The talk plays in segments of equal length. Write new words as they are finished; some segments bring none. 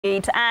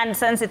and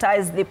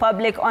sensitize the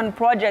public on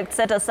projects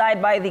set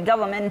aside by the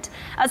government.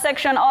 A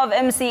section of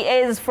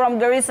MCAs from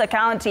Garissa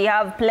County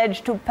have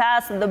pledged to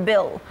pass the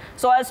bill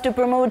so as to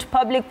promote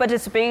public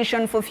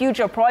participation for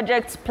future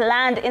projects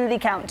planned in the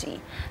county.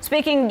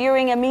 Speaking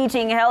during a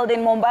meeting held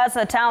in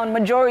Mombasa town,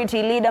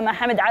 Majority Leader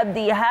Mohammed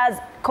Abdi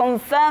has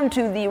confirmed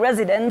to the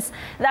residents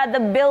that the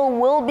bill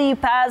will be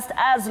passed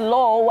as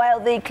law, while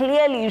they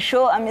clearly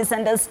show a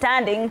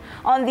misunderstanding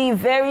on the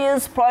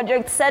various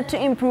projects set to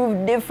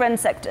improve different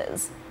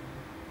sectors.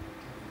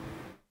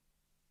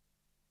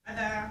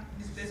 Other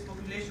displaced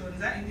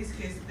populations, in this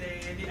case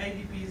the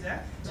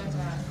IDPs.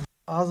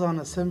 As an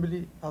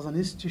assembly, as an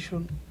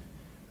institution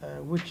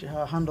which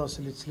handles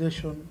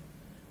legislation,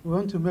 we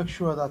want to make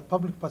sure that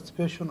public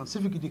participation and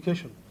civic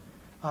education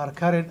are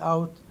carried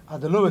out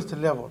at the lowest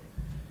level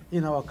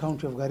in our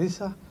county of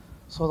Garissa,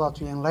 so that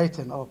we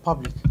enlighten our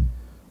public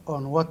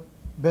on what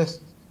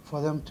best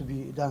for them to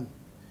be done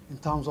in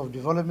terms of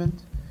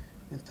development,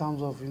 in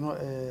terms of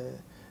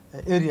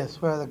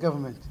areas where the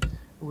government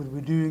will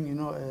be doing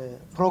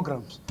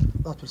programs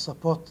that will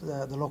support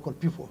the local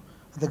people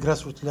at the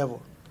grassroots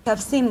level. We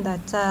have seen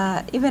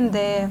that even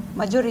the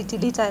majority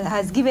leader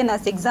has given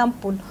us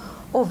example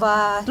of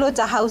a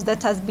slaughterhouse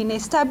that has been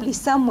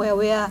established somewhere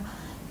where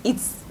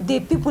it's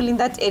the people in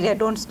that area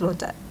don't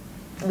slaughter.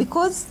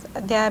 Because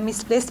there are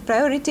misplaced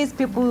priorities,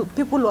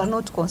 people are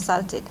not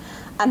consulted.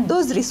 And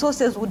those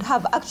resources would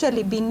have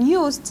actually been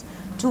used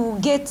to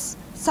get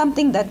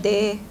something that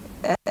the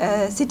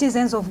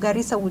citizens of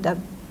Garissa would have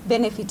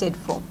benefited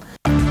from.